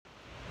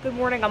Good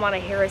morning, I'm Anna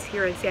Harris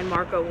here in San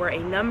Marco, where a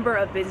number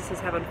of businesses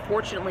have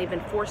unfortunately been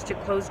forced to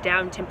close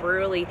down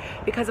temporarily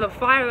because of a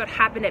fire that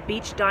happened at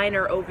Beach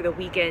Diner over the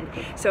weekend.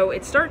 So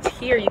it starts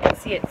here, you can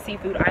see at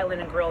Seafood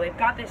Island and Grill. They've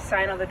got this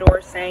sign on the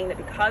door saying that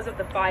because of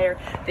the fire,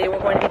 they were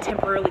going to be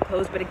temporarily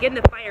closed. But again,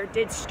 the fire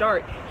did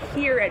start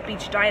here at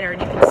Beach Diner,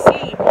 and you can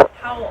see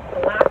how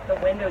black the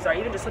windows are.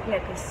 Even just looking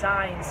at these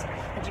signs,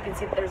 as you can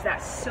see, there's that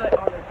soot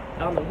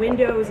on the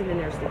windows, and then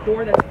there's the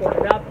door that's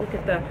boarded up. Look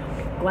at the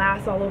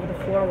glass all over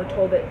the floor. We're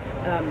told that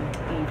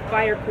the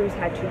fire crews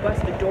had to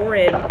bust the door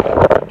in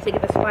to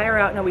get this fire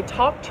out. Now, we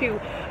talked to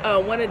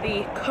one of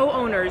the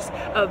co-owners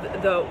of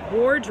the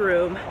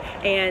Wardroom,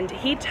 and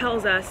he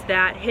tells us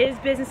that his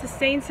business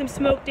sustained some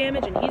smoke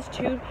damage, and he's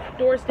 2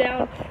 doors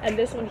down, and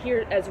this one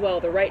here as well,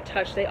 the Right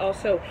Touch, they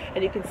also,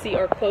 and you can see,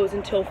 are closed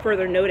until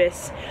further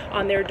notice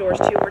on their doors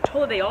too. We're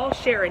told they all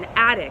share an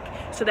attic,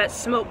 so that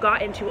smoke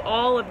got into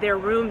all of their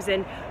rooms,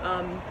 and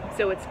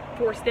so it's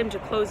forced them to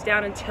close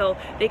down until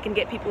they can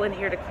get people in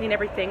here to clean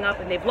everything up.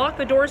 And they've locked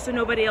the doors so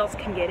nobody else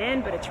can get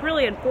in, but it's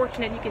really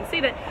unfortunate. You can see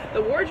that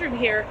the Wardroom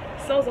here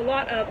sells a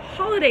lot of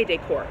holiday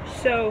decor.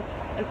 So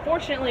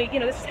unfortunately, you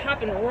know, this has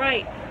happened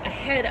right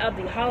ahead of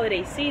the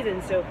holiday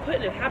season, so it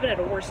couldn't have happened at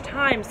a worse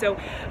time. So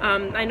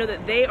I know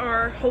that they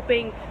are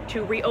hoping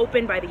to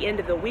reopen by the end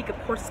of the week. Of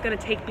course, it's going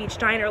to take Beach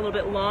Diner a little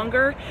bit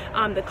longer.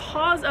 The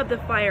cause of the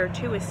fire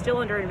too is still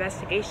under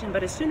investigation,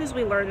 but as soon as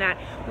we learn that,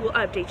 we will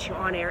update you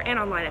on air and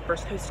online at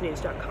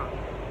firstcoastnews.com.